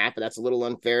 -1.5, but that's a little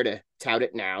unfair to tout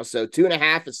it now. So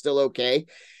 2.5 is still okay.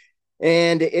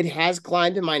 And it has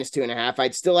climbed to -2.5.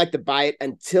 I'd still like to buy it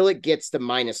until it gets to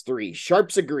 -3.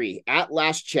 Sharps agree. At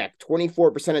last check,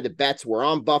 24% of the bets were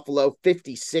on Buffalo,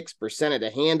 56% of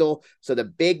the handle. So the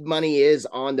big money is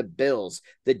on the Bills.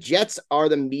 The Jets are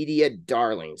the media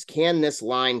darlings. Can this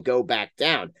line go back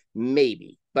down?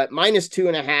 Maybe. But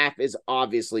 -2.5 is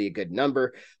obviously a good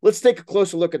number. Let's take a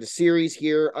closer look at the series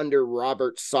here under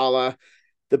Robert Saleh.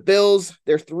 The Bills,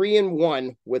 they're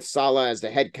 3-1 with Saleh as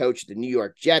the head coach of the New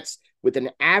York Jets, with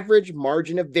an average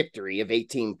margin of victory of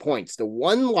 18 points. The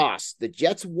one loss, the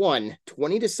Jets won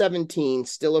 20-17,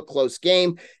 still a close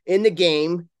game. In the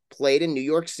game played in New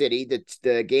York City,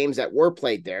 the games that were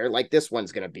played there, like this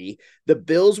one's going to be, the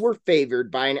Bills were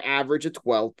favored by an average of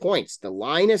 12 points. The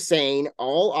line is saying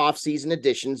all offseason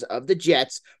additions of the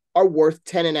Jets are worth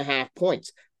 10.5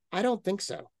 points. I don't think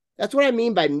so. That's what I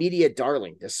mean by media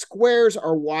darling. The squares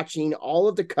are watching all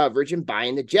of the coverage and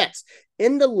buying the Jets.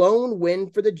 In the lone win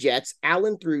for the Jets,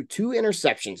 Allen threw 2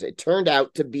 interceptions. It turned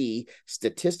out to be,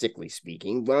 statistically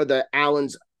speaking, one of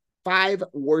Allen's 5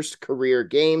 worst career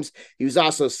games. He was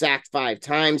also sacked 5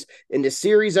 times. In the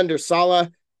series under Saleh,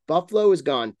 Buffalo has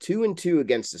gone 2-2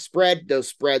 against the spread. Those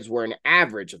spreads were an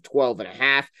average of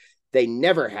 12.5. They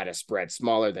never had a spread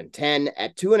smaller than 10.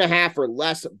 At 2.5 or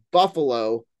less,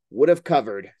 Buffalo would have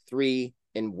covered 3-1.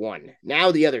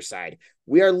 Now the other side.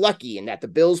 We are lucky in that the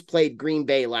Bills played Green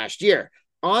Bay last year.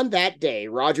 On that day,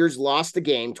 Rodgers lost the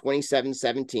game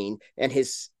 27-17 and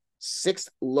his 6th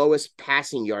lowest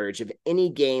passing yardage of any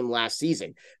game last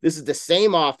season. This is the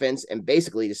same offense and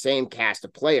basically the same cast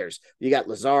of players. You got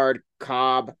Lazard,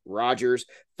 Cobb, Rodgers.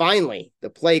 Finally, the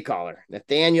play caller,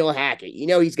 Nathaniel Hackett.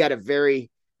 He's got a very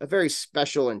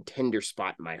special and tender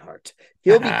spot in my heart.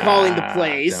 He'll be calling the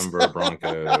plays. Denver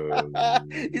Broncos.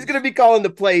 He's going to be calling the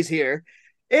plays here.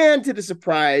 And to the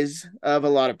surprise of a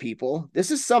lot of people,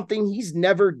 this is something he's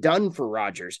never done for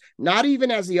Rodgers, not even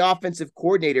as the offensive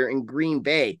coordinator in Green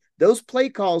Bay. Those play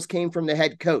calls came from the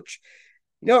head coach.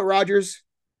 You know what Rodgers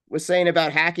was saying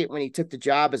about Hackett when he took the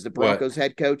job as the Broncos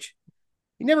head coach?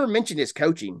 He never mentioned his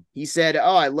coaching. He said,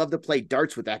 "Oh, I love to play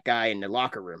darts with that guy in the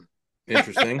locker room."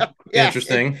 Interesting. Yeah,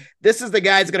 Interesting. This is the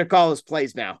guy that's going to call his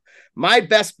plays now. My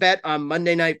best bet on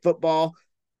Monday Night Football: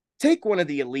 take one of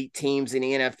the elite teams in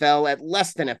the NFL at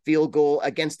less than a field goal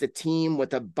against a team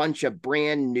with a bunch of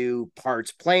brand new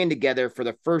parts playing together for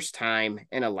the first time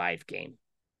in a live game.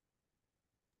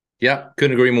 Yeah,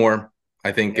 couldn't agree more.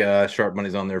 I think sharp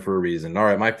money's on there for a reason. All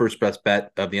right, my first best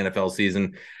bet of the NFL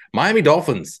season: Miami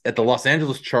Dolphins at the Los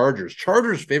Angeles Chargers.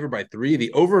 Chargers favored by 3.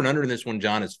 The over and under in this one,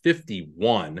 John, is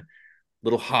 51. A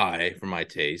little high for my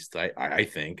taste, I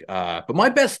think. But my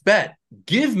best bet: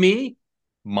 give me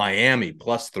Miami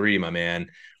 +3, my man.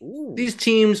 Ooh. These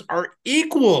teams are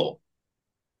equal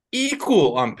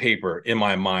on paper in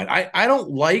my mind. I don't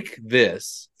like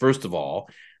this, first of all,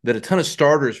 that a ton of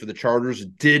starters for the Chargers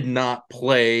did not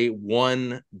play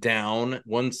one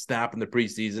snap in the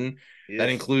preseason. Yes. That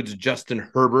includes Justin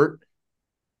Herbert.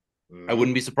 I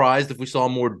wouldn't be surprised if we saw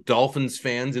more Dolphins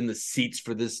fans in the seats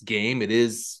for this game. It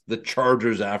is the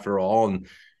Chargers after all, and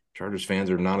Chargers fans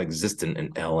are non-existent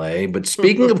in LA. But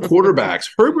speaking of quarterbacks,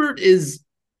 Herbert he's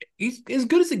as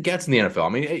good as it gets in the NFL. I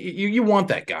mean, you want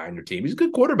that guy on your team. He's a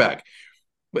good quarterback.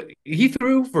 But he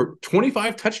threw for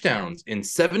 25 touchdowns in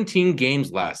 17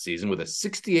 games last season with a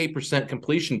 68%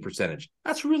 completion percentage.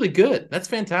 That's really good. That's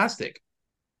fantastic.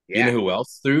 Yeah. You know who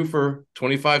else threw for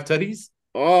 25 tutties?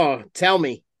 Oh, tell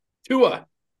me. Tua.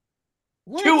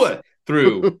 What? Tua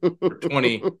threw for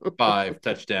 25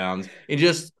 touchdowns in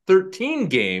just 13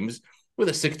 games with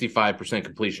a 65%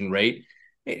 completion rate.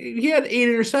 He had 8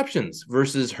 interceptions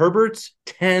versus Herbert's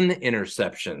 10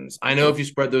 interceptions. I know if you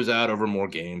spread those out over more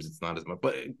games, it's not as much.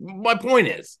 But my point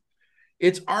is,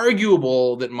 it's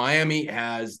arguable that Miami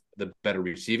has the better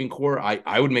receiving core.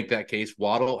 I would make that case.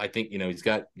 Waddle, I think,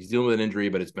 he's dealing with an injury,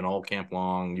 but it's been all camp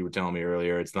long. You were telling me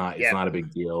earlier, it's not a big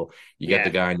deal. You got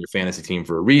the guy on your fantasy team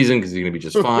for a reason because he's going to be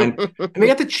just fine. And they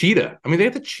got the cheetah.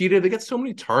 They got so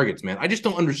many targets, man. I just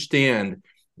don't understand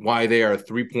why they are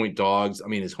 3-point dogs. I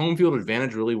mean, is home field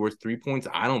advantage really worth 3 points?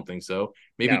 I don't think so.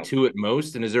 Maybe 2 at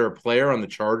most. And is there a player on the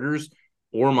Chargers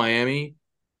or Miami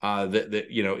that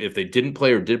if they didn't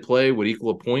play or did play would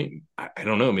equal a point? I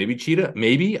don't know. Maybe cheetah.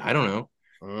 Maybe. I don't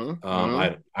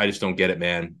know. I just don't get it,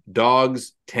 man.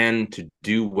 Dogs tend to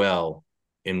do well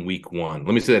in week 1.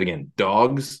 Let me say that again.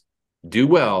 Dogs do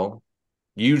well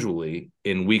usually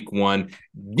in week 1.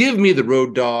 Give me the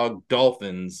road dog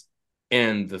Dolphins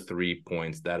and the 3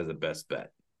 points. That is the best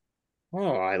bet.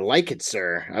 Oh, I like it,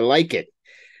 sir. I like it.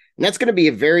 And that's going to be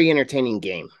a very entertaining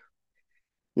game.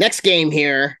 Next game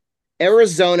here,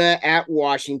 Arizona at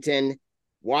Washington.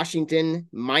 Washington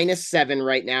 -7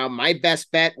 right now. My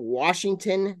best bet,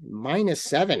 Washington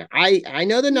 -7. I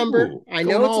know the number. Ooh, I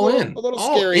know it's a little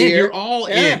scary here. You're all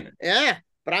in. Yeah.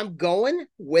 But I'm going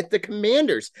with the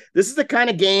Commanders. This is the kind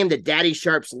of game that Daddy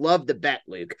Sharps love to bet,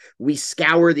 Luke. We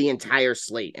scour the entire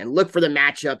slate and look for the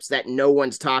matchups that no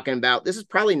one's talking about. This is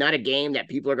probably not a game that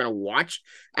people are going to watch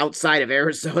outside of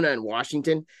Arizona and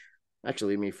Washington.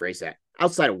 Actually, let me phrase that.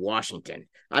 Outside of Washington.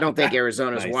 I don't think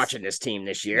Arizona's watching this team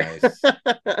this year. Nice.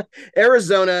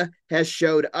 Arizona has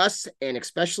showed us, and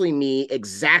especially me,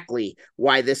 exactly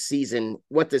what this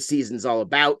season's all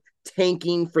about.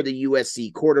 Tanking for the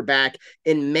USC quarterback.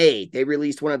 In May, they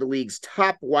released one of the league's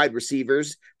top wide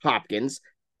receivers, Hopkins,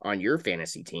 on your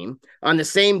fantasy team. On the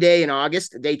same day in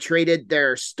August, they traded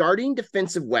their starting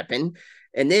defensive weapon,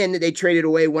 and then they traded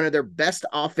away one of their best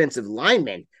offensive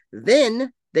linemen.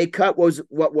 Then they cut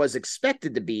what was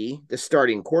expected to be the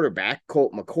starting quarterback,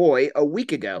 Colt McCoy, a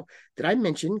week ago. Did I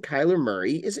mention Kyler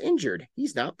Murray is injured?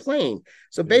 He's not playing.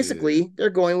 So basically, they're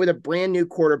going with a brand new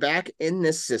quarterback in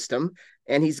this system,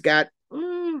 and he's got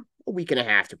a week and a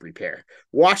half to prepare.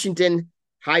 Washington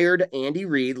hired Andy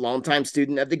Reid, longtime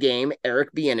student of the game,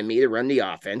 Eric Bieniemy, to run the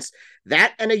offense.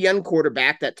 That and a young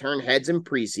quarterback that turned heads in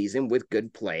preseason with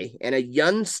good play, and a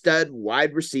young stud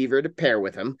wide receiver to pair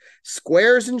with him.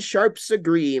 Squares and sharps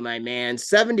agree, my man.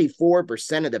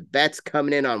 74% of the bets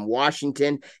coming in on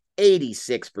Washington,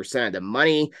 86% of the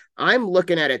money. I'm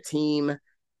looking at a team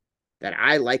that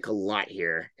I like a lot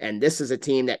here, and this is a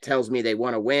team that tells me they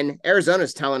want to win.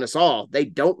 Arizona's telling us all they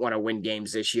don't want to win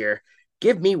games this year.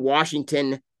 Give me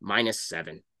Washington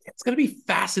 -7. It's going to be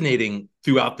fascinating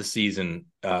throughout the season.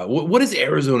 What is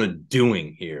Arizona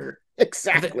doing here?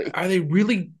 Exactly. Are they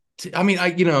really?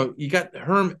 You got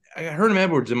Herm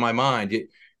Edwards in my mind.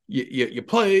 You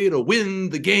play to win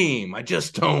the game. I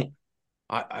just don't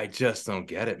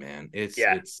get it, man.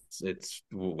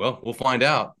 We'll find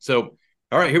out. So,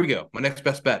 all right, here we go. My next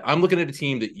best bet. I'm looking at a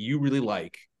team that you really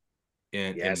like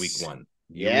in week 1.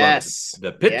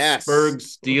 The Pittsburgh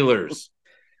Steelers.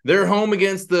 They're home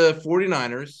against the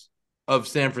 49ers of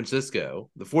San Francisco.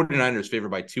 The 49ers favored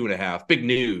by 2.5. Big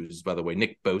news, by the way.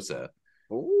 Nick Bosa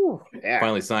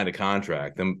finally signed a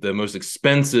contract. The most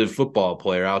expensive football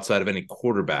player outside of any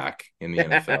quarterback in the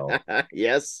NFL.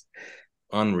 Yes.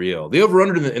 Unreal. The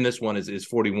over-under in this one is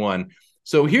 41.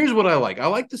 So here's what I like. I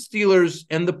like the Steelers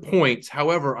and the points.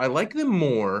 However, I like them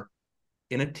more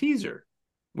in a teaser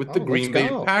with the Green Bay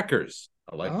Packers.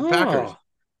 I like the Packers.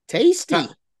 Tasty.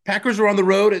 Packers are on the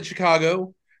road at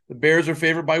Chicago. The Bears are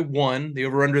favored by 1. The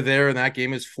over-under there in that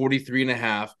game is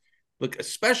 43.5. Look,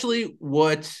 especially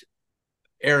what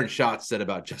Aaron Schatz said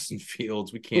about Justin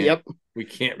Fields. We can't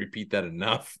repeat that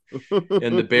enough.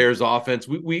 And the Bears offense,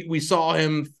 we saw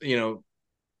him,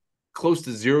 close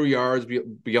to 0 yards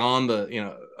beyond the,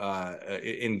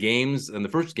 in games, in the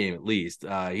first game at least.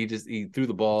 He threw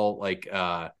the ball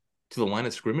to the line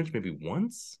of scrimmage maybe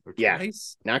once or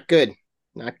twice. Not good.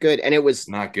 And it was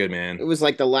not good, man. It was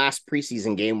like the last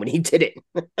preseason game when he did it.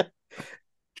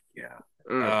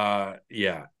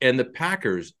 Yeah. And the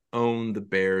Packers own the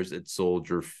Bears at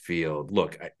Soldier Field.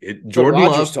 Look, Jordan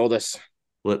Rodgers Love told us.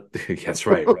 That's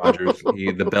right, Rodgers.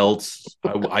 The belts.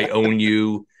 I own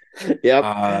you. Yep.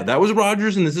 That was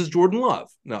Rodgers, and this is Jordan Love.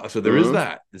 No, so there is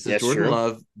that. This is Jordan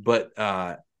Love. But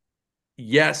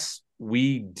yes,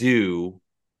 we do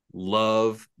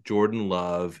love Jordan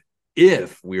Love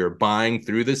if we are buying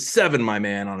through the 7, my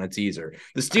man, on a teaser.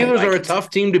 The Steelers are a tough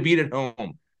team to beat at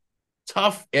home.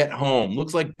 Tough at home.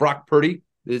 Looks like Brock Purdy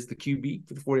is the QB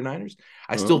for the 49ers.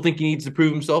 I still think he needs to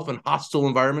prove himself in hostile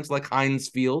environments like Heinz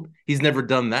Field. He's never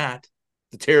done that.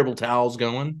 The terrible towels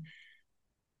going.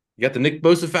 You got the Nick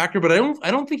Bosa factor, but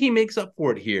I don't think he makes up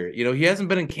for it here. He hasn't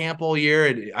been in camp all year.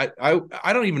 And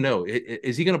I don't even know.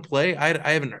 Is he going to play? I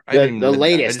haven't. The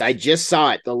latest. I just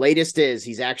saw it. The latest is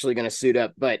he's actually going to suit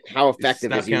up. But how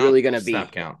effective is he really going to be?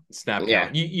 Snap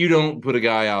count. You don't put a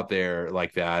guy out there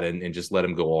like that and just let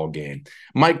him go all game.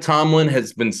 Mike Tomlin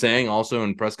has been saying also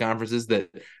in press conferences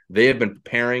that they have been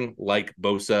preparing like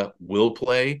Bosa will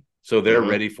play. So they're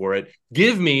ready for it.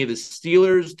 Give me the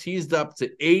Steelers teased up to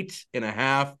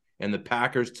 8.5. And the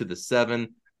Packers to the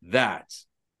 7. That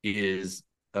is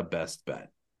a best bet.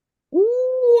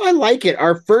 Ooh, I like it.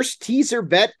 Our first teaser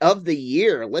bet of the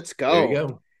year. Let's go. There you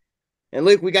go. And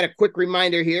Luke, we got a quick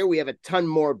reminder here. We have a ton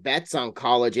more bets on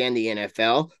college and the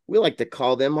NFL. We like to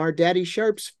call them our Daddy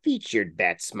Sharps featured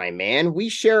bets, my man. We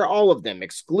share all of them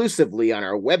exclusively on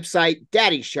our website,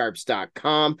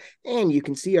 daddysharps.com. And you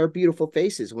can see our beautiful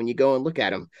faces when you go and look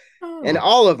at them. And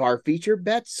all of our featured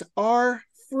bets are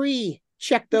free.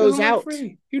 Check those out.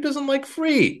 Who doesn't like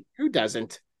free? Who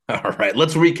doesn't? All right,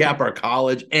 let's recap our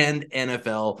college and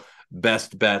NFL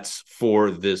best bets for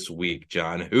this week,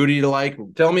 John. Who do you like?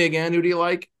 Tell me again, who do you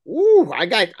like? Ooh,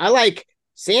 I like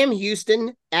Sam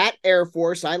Houston at Air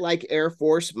Force. I like Air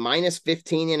Force minus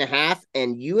 15.5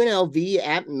 and UNLV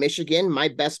at Michigan. My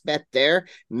best bet there,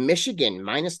 Michigan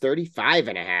minus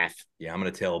 35.5. Yeah, I'm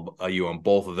going to tell you on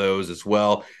both of those as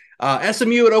well.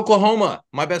 SMU at Oklahoma.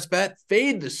 My best bet,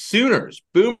 fade the Sooners.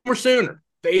 Boomer Sooner.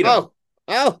 Fade them.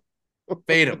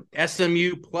 Fade them.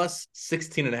 SMU plus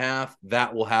 16.5.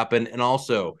 That will happen. And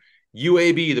also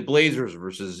UAB, the Blazers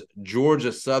versus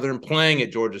Georgia Southern, playing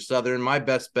at Georgia Southern. My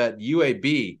best bet,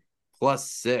 UAB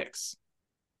plus 6.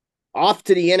 Off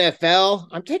to the NFL.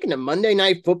 I'm taking the Monday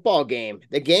Night Football game.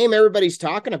 The game everybody's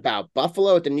talking about.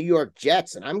 Buffalo at the New York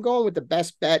Jets. And I'm going with the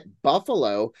best bet,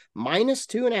 Buffalo minus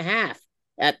 2.5.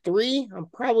 At 3, I'm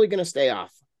probably going to stay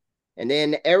off. And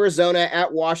then Arizona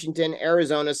at Washington.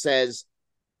 Arizona says,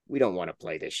 we don't want to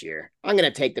play this year. I'm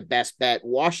going to take the best bet.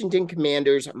 Washington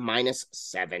Commanders minus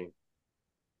 7.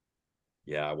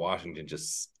 Yeah, Washington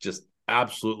just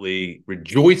absolutely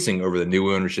rejoicing over the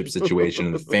new ownership situation.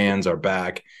 And the fans are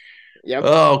back. Yep.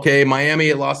 Oh, okay. Miami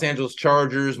at Los Angeles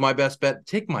Chargers. My best bet.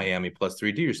 Take Miami plus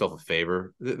 3. Do yourself a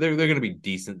favor. They're going to be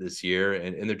decent this year,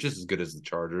 and they're just as good as the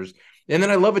Chargers. And then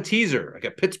I love a teaser. I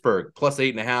got Pittsburgh plus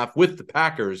 8.5 with the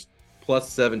Packers plus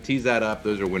 7. Tease that up.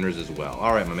 Those are winners as well.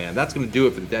 All right, my man. That's going to do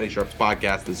it for the Daddy Sharps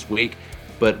podcast this week.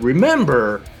 But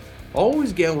remember,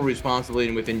 always gamble responsibly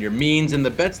and within your means. And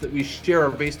the bets that we share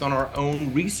are based on our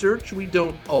own research. We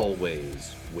don't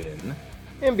always win.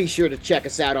 And be sure to check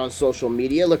us out on social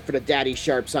media. Look for the Daddy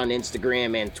Sharps on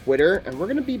Instagram and Twitter. And we're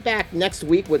going to be back next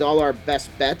week with all our best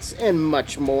bets and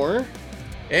much more.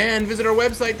 And visit our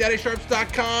website,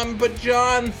 daddysharps.com. But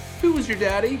John, who is your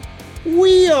daddy?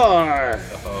 We are.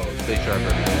 Oh, stay sharp,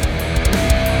 everybody.